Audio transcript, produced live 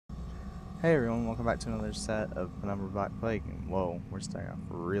Hey everyone, welcome back to another set of Penumbra ThePyrokin. Whoa, we're starting off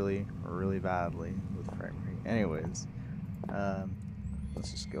really, really badly with frame rate. Anyways, let's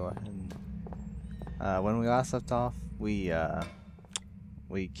just go ahead and when we last left off, we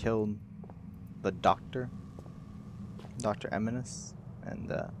killed the Dr. Eminus,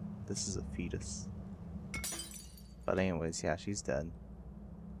 and this is a fetus. But anyways, yeah, she's dead.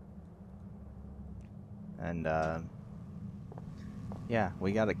 And yeah,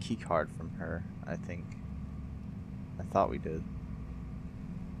 we got a key card from her, I think. I thought we did.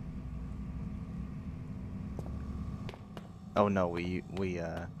 Oh no, we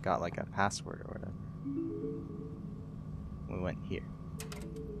got like a password or whatever. We went here.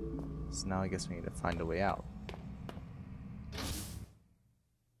 So now I guess we need to find a way out.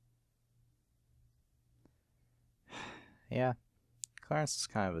 Yeah, Clarence is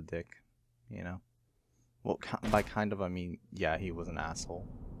kind of a dick, you know. Well, by kind of, I mean, yeah, he was an asshole.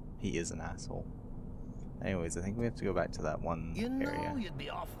 He is an asshole. Anyways, I think we have to go back to that one area. You know you'd be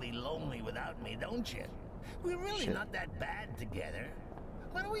awfully lonely without me, don't you? We're really not that bad together.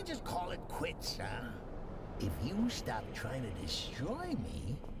 Why don't we just call it quits, huh? If you stop trying to destroy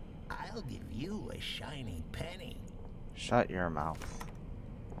me, I'll give you a shiny penny. Shut your mouth.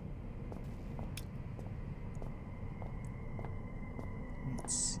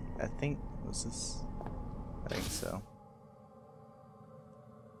 Let's see. I think, was this? I think so.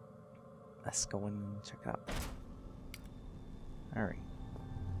 Let's go in and check out. Alright.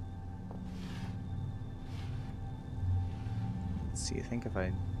 Let's see, I think if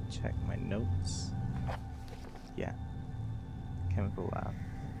I check my notes. Yeah. Chemical lab.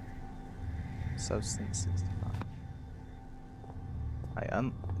 Substance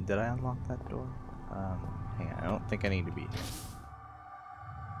 65. Did I unlock that door? Hang on, I don't think I need to be here.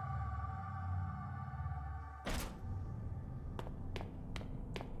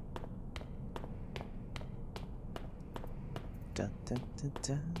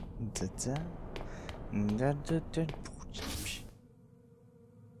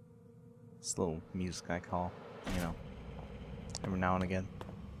 This little music I call, you know, every now and again.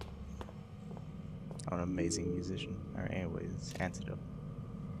 I'm an amazing musician. Alright, anyways, antidote.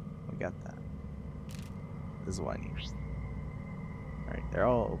 We got that. This is what I need. Alright, they're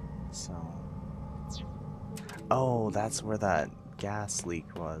all open, so... Oh, that's where that gas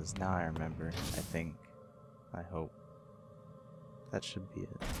leak was. Now I remember, I think. I hope. That should be it.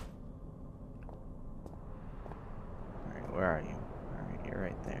 Alright, where are you? Alright, you're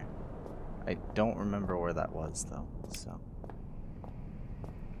right there. I don't remember where that was, though, so...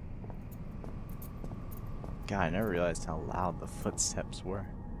 God, I never realized how loud the footsteps were.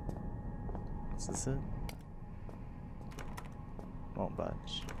 Is this it? Won't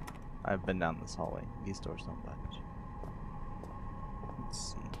budge. I've been down this hallway. These doors don't budge.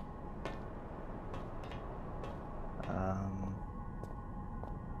 Let's see.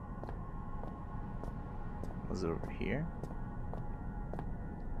 Was it over here?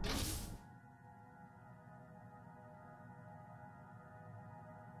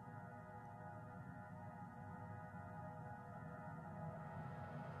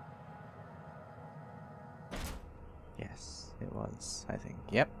 Yes, it was, I think.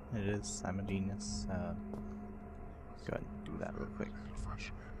 Yep, it is. I'm a genius. Go ahead and do that real quick.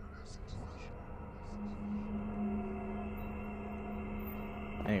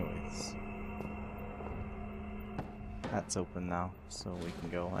 Anyways. That's open now, so we can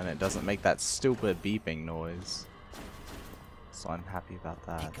go. And it doesn't make that stupid beeping noise. So I'm happy about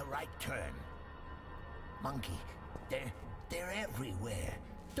that. Take a right turn. Monkey, they're everywhere.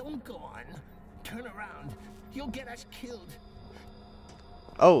 Don't go on. Turn around. You'll get us killed.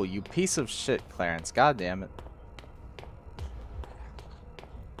 Oh, you piece of shit, Clarence. God damn it.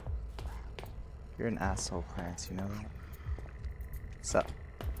 You're an asshole, Clarence. You know that? So,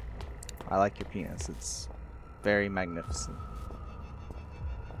 I like your penis. It's very magnificent.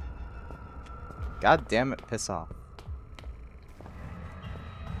 God damn it, piss off.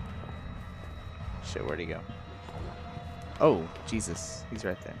 Shit, where'd he go? Oh, Jesus. He's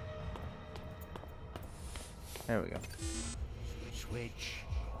right there. There we go. Switch,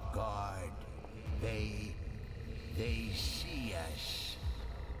 guard. They see us.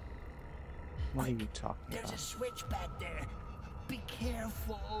 What are you talking There's about? a switch back there. Be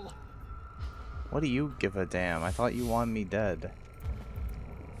careful. What do you give a damn? I thought you wanted me dead.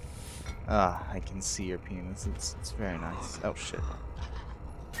 Ah, I can see your penis. It's very nice. Oh shit.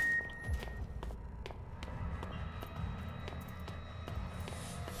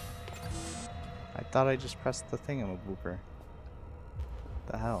 I thought I just pressed the thingamabooper. What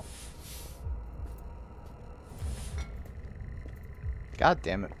the hell? God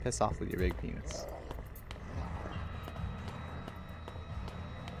damn it, piss off with your big penis.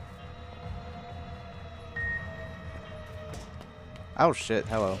 Oh shit,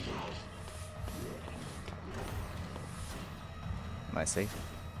 hello. Am I safe?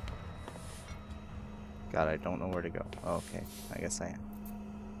 God, I don't know where to go. Oh, okay, I guess I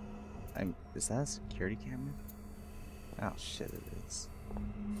am. Is that a security camera? Oh shit, it is.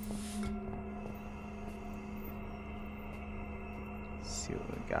 Let's see what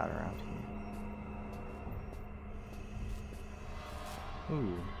we got around here.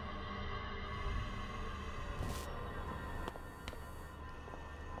 Ooh.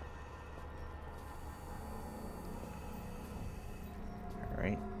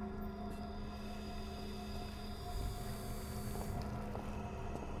 Alright.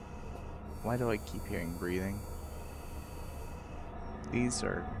 Why do I keep hearing breathing? These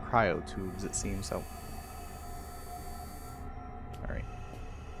are cryo tubes, it seems so. Alright.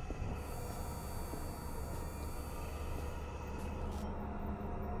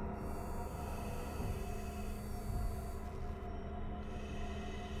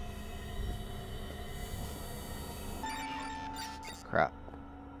 Crap.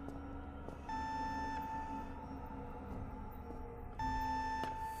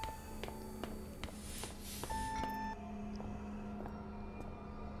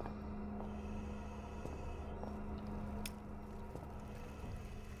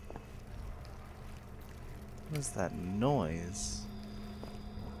 What is that noise?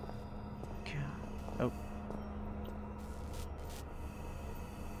 God. Oh.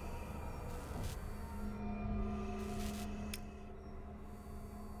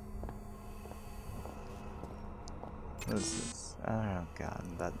 What is this? Oh god,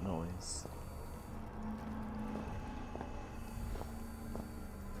 that noise.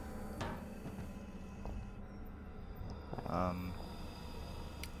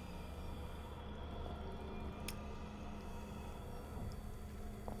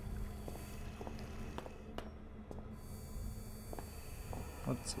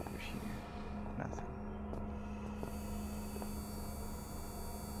 What's over here? Nothing.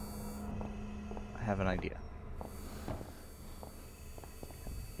 I have an idea.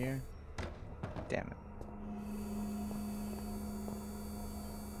 Here. Damn it.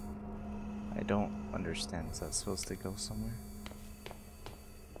 I don't understand. Is that supposed to go somewhere?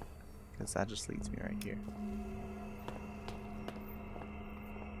 Because that just leads me right here.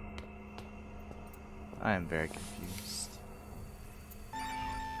 I am very confused.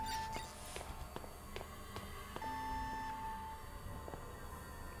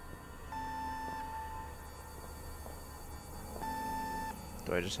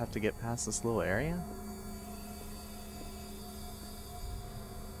 Do I just have to get past this little area?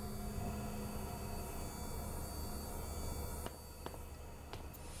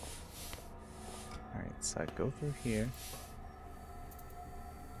 Alright, so I go through here.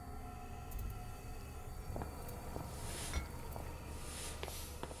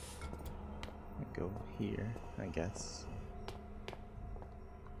 I go here, I guess.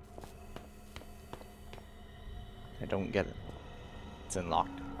 I don't get it. It's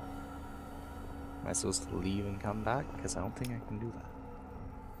unlocked. Am I supposed to leave and come back? Because I don't think I can do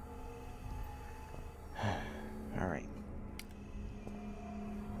that. Alright.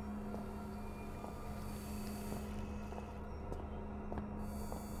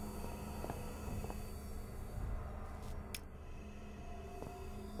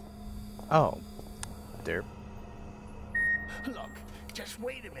 Oh. There. Look, just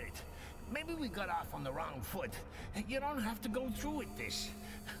wait a minute. Maybe we got off on the wrong foot. You don't have to go through with this.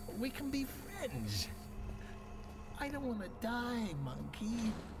 We can be friends. I don't want to die,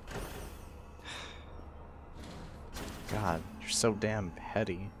 monkey. God, you're so damn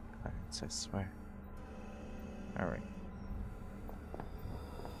petty. I swear. Alright.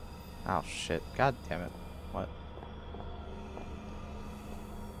 Oh shit. God damn it. What?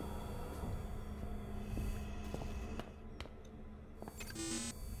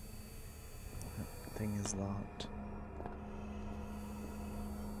 That thing is locked.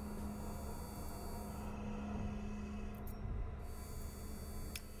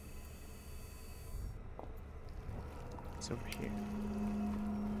 It's over here.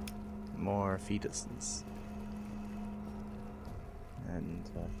 More fetuses. And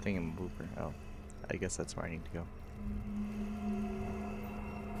thingamabooper. Oh, I guess that's where I need to go.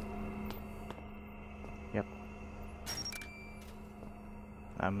 Yep.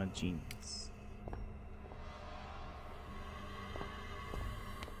 I'm a genius.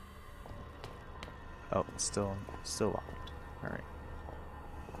 Oh, it's still locked. Alright.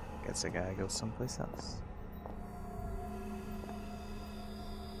 Guess I gotta go someplace else.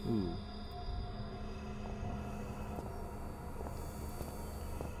 Ooh.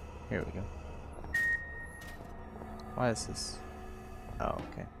 Here we go. Why is this? Oh,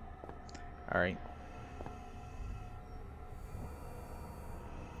 okay. Alright.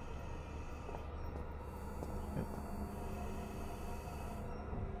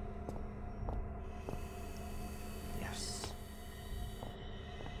 Yes.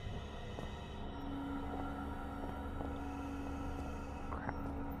 Crap.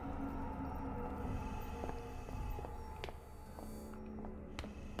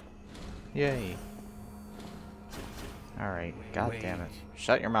 Yay. Alright, god damn it.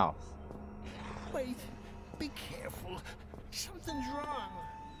 Shut your mouth. Wait, be careful. Something's wrong.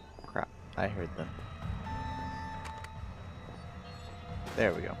 Crap, I heard them.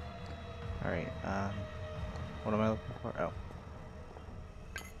 There we go. Alright, what am I looking for? Oh.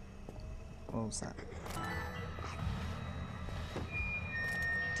 What was that?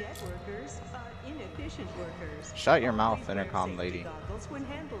 Dead workers are inefficient workers. Shut your mouth, Always wear intercom safety lady. goggles when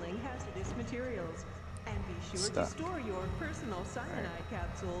handling hazardous materials. And be sure Stuff. to store your personal cyanide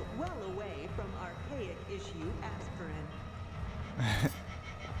capsule well away from archaic issue aspirin.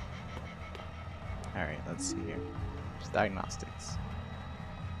 Alright, let's see here. Diagnostics.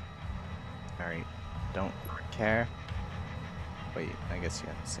 Alright, don't care. Wait, I guess you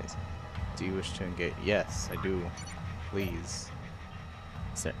have to say something. Do you wish to engage? Yes, I do. Please.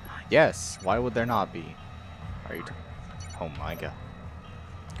 Is there? Yes, why would there not be? Are you? Oh my god.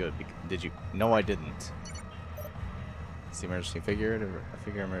 Good. Did you? No, I didn't. It's the emergency figure or a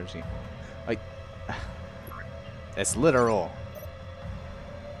figure emergency? Like, it's literal.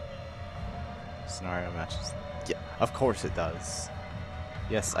 Scenario matches. Yeah, of course it does.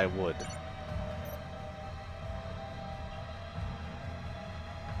 Yes, I would.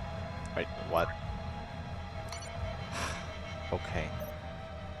 Wait, what? Okay.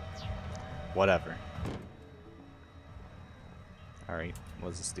 Whatever. Alright, what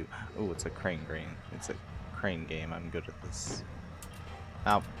does this do? Oh, it's a crane game. It's a crane game. I'm good at this.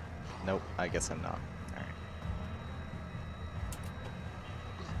 Oh. Nope, I guess I'm not. Alright.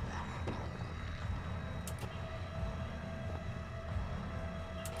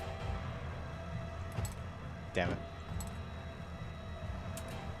 Damn it.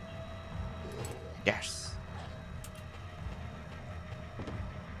 Yes.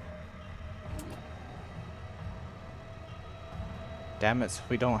 Damn it,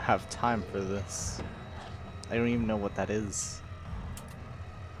 we don't have time for this. I don't even know what that is.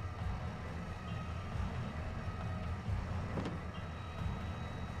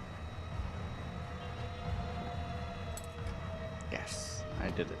 Yes, I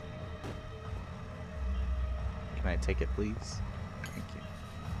did it. Can I take it, please? Thank you.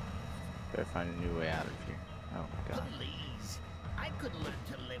 Better find a new way out of here. Oh, God. Please, I could learn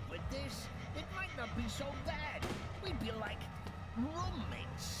to live with this. It might not be so bad. We'd be like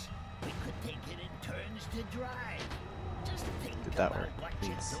roommates. We could take it in turns to drive. Just think Did that about work? what Please.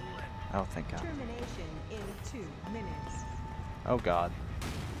 you're doing. Oh, thank God. Termination in 2 minutes. Oh, God.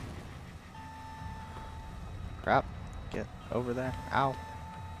 Crap. Get over there. Ow.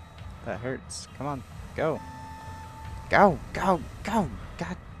 That hurts. Come on. Go. Go. Go. Go.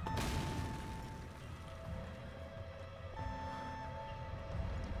 God.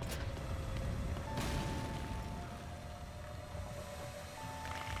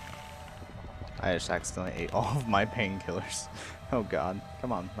 I just accidentally ate all of my painkillers. Oh God.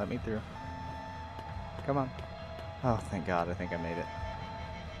 Come on. Let me through. Come on. Oh, thank God. I think I made it.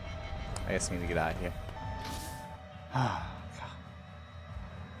 I just need to get out of here. Oh, God.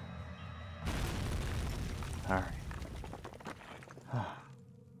 Alright.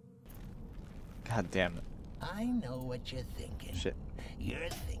 God damn it. I know what you're thinking. Shit. You're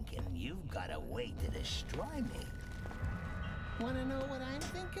thinking you've got a way to destroy me. Wanna know what I'm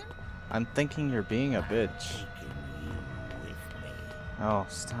thinking? I'm thinking you're being a bitch. Taking you with me. Oh,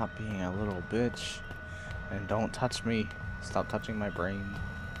 stop being a little bitch. And don't touch me. Stop touching my brain.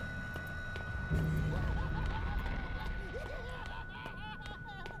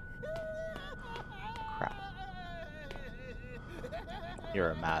 Crap.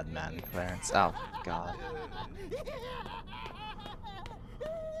 You're a madman, Clarence. Oh, God.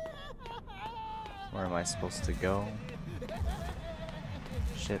 Where am I supposed to go?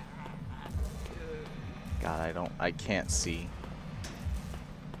 Shit. God, I can't see.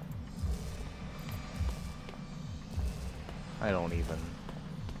 I don't even.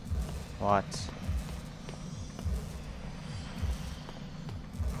 What?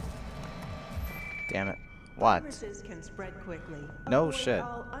 Damn it. What? Viruses can spread quickly. No Avoid shit.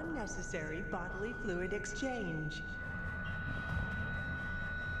 all unnecessary bodily fluid exchange.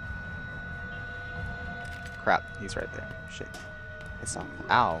 crap. He's right there. Shit. Piss off.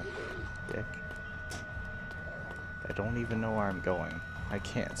 Ow. Dick. I don't even know where I'm going. I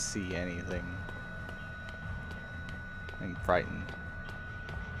can't see anything. I'm frightened.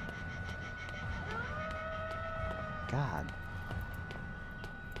 God.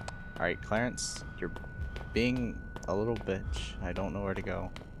 Alright, Clarence. You're being a little bitch. I don't know where to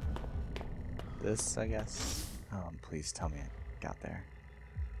go. This, I guess. Please tell me I got there.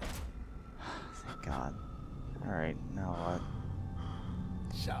 Thank God. Alright, now what?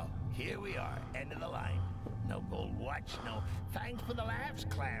 So, here we are, end of the line. No gold watch, no thanks for the laughs,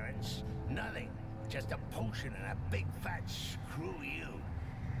 Clarence. Nothing. Just a potion and a big fat screw you.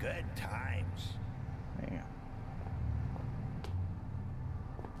 Good times. There you go.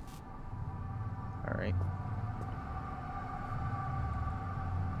 Alright.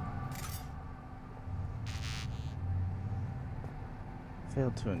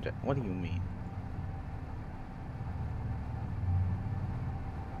 Failed to inject. What do you mean?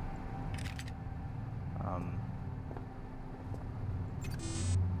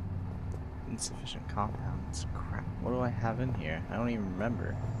 Insufficient compounds. Crap. What do I have in here? I don't even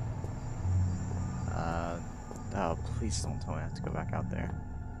remember. Oh, please don't tell me I have to go back out there.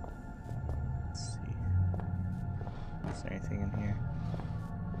 Let's see. Is there anything in here?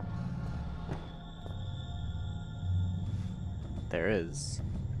 There is.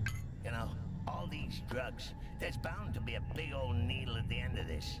 You know, all these drugs, there's bound to be a big old needle at the end of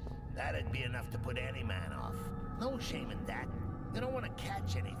this. That'd be enough to put any man off. No shame in that. You don't want to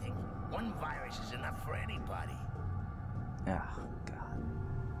catch anything. One virus is enough for anybody. Oh, God.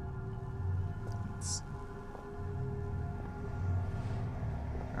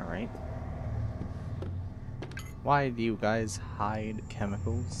 Alright. Why do you guys hide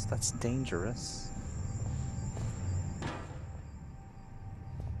chemicals? That's dangerous.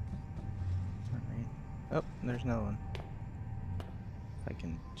 Alright. Oh, there's no one. If I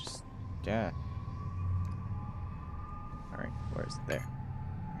can just... Yeah. Alright, where's it? There.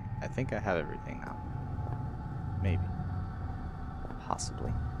 I think I have everything now. Maybe.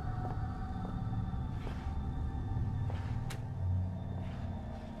 Possibly.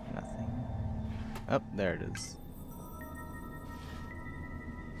 Nothing. Oh, there it is.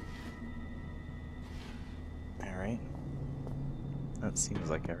 Alright. That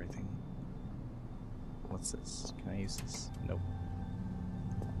seems like everything. What's this? Can I use this? Nope.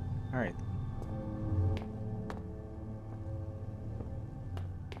 Alright.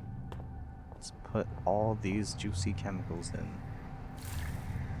 Let's put all these juicy chemicals in.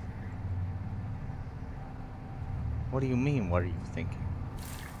 What do you mean? What are you thinking?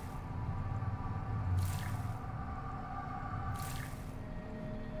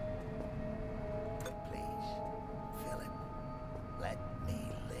 Please, Philip, let me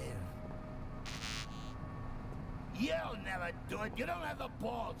live. You'll never do it. You don't have the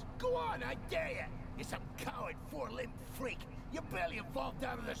balls. Go on, I dare you. You're some coward, four-limbed freak. You barely evolved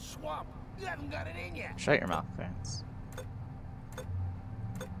out of the swamp. You haven't got it in you. Shut your mouth, Clarence.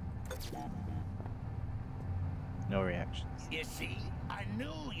 No reactions. You see, I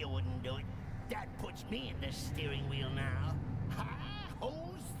knew you wouldn't do it. That puts me in the steering wheel now. Ha!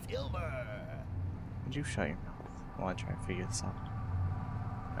 Ho, Silver! Would you shut your mouth while I try to figure this out?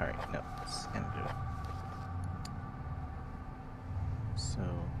 Alright, no, it's gonna do it. So,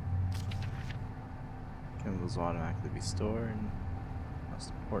 chemicals will automatically be stored. Most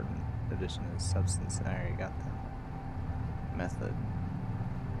important addition is substance. I already got that. Method.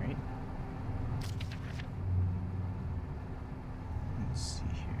 Right? Let's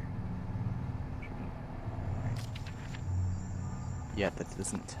see here. Right. Yeah, that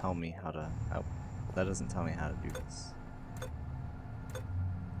doesn't tell me how to. Oh, that doesn't tell me how to do this.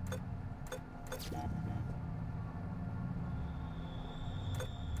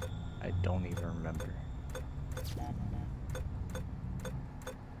 I don't even remember.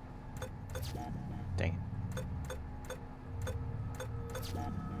 Dang it.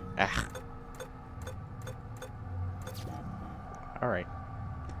 Ah. Alright.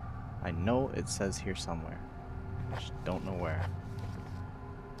 I know it says here somewhere. I just don't know where.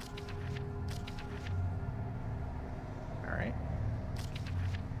 Alright.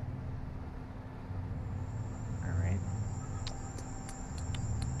 Alright.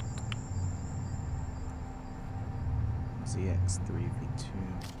 ZX3V2.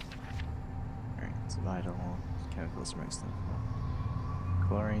 Alright, it's vital. Chemicals mixed in.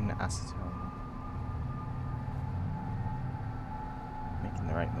 Chlorine, acetone. Making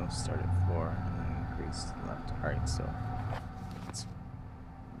the rightmost start at 4 and then increase to the left. Alright, so it's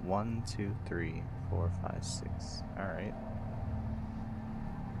 1, 2, 3, 4, 5, 6. Alright.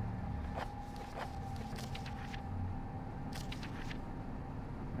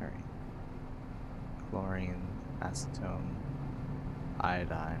 acetone,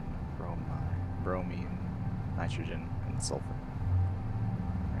 iodine, bromine, nitrogen, and sulfur.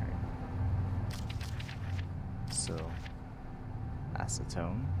 Alright. So,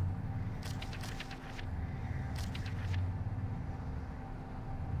 acetone.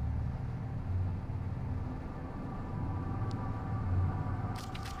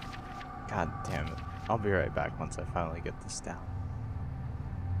 God damn it. I'll be right back once I finally get this down.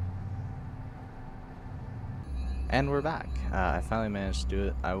 And we're back. I finally managed to do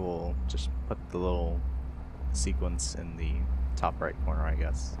it. I will just put the little sequence in the top right corner, I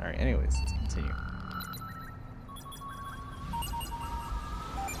guess. Alright, anyways, let's continue.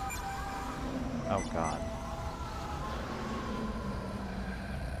 Oh god.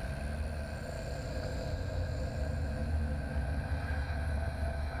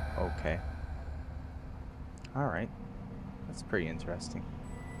 Okay. Alright. That's pretty interesting.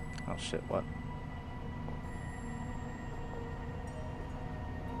 Oh shit, what?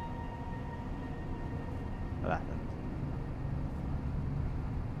 What happened?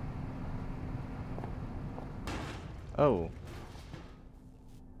 Oh.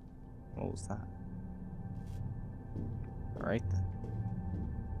 What was that? Alright then.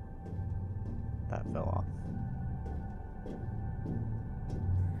 That fell off.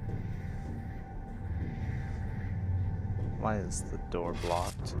 Why is the door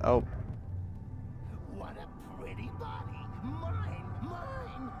blocked? Oh. What a pretty body. Mine,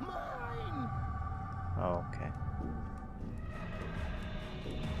 mine, mine. Oh, okay.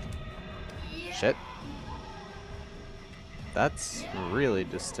 Shit. That's really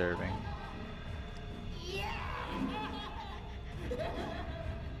disturbing.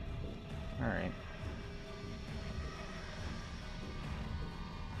 Alright.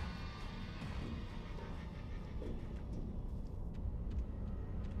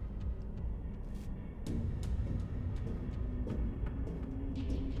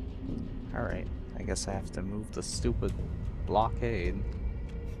 Alright, I guess I have to move the stupid blockade.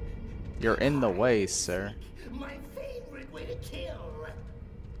 You're in the way, sir. My favorite way to kill.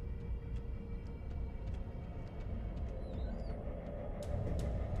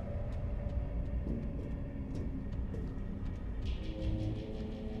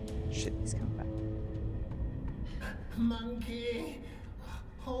 Shit, he's coming back. Monkey.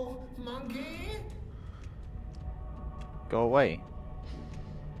 Oh, monkey. Go away.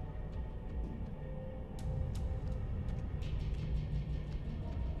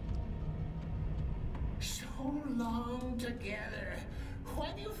 So long together.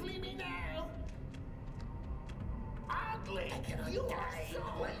 Why do you flee me now? Ugly. You are so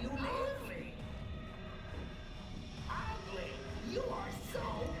while you live. Ugly. You are so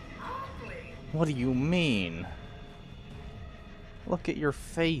ugly. What do you mean? Look at your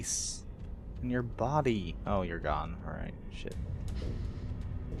face and your body. Oh, you're gone. Alright, shit.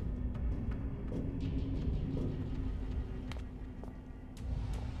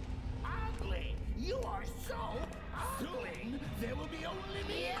 Ugly. You are so ugly. There will be only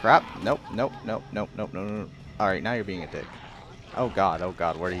me. Crap. Nope, nope, nope, nope, nope, nope, nope. Alright, now you're being a dick. Oh god,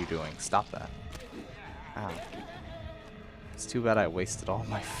 what are you doing? Stop that. Ow. It's too bad I wasted all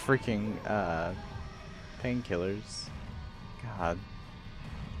my freaking painkillers. God.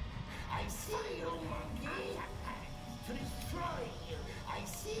 I see you, monkey. To destroy you. I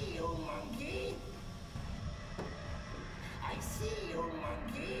see you, monkey. I see you,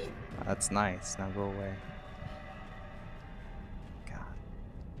 monkey. That's nice. Now go away. God.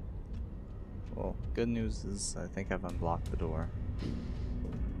 Well, good news is I think I've unblocked the door.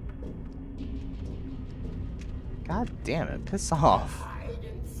 God damn it, piss off. Hide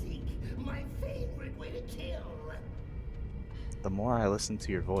and seek. My favorite way to kill. The more I listen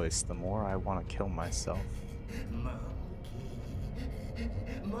to your voice, the more I want to kill myself. Monkey.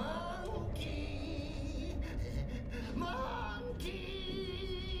 Monkey. Monkey.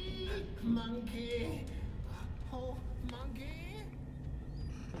 Monkey. Oh, monkey.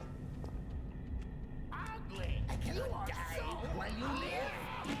 Ugly. You are so while you live.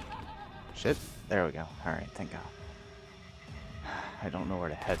 Shit. There we go. Alright, thank God. I don't know where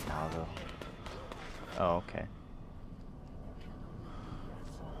to head now, though. Oh, okay.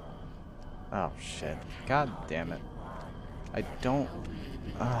 Oh, shit. God damn it. I don't...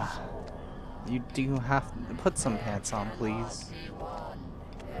 You do have to put some pants on, please.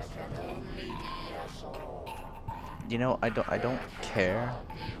 You know, I don't care,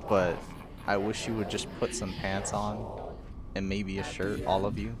 but I wish you would just put some pants on and maybe a shirt, all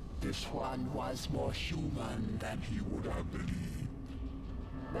of you. This one was more human than he would have believed.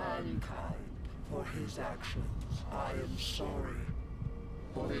 Mankind, for his actions, I am sorry.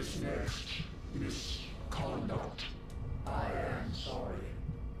 But his next is conduct. I am sorry.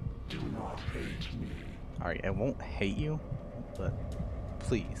 Do not hate me. Alright, I won't hate you, but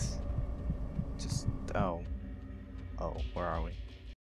please. Just, oh. Oh, where are we?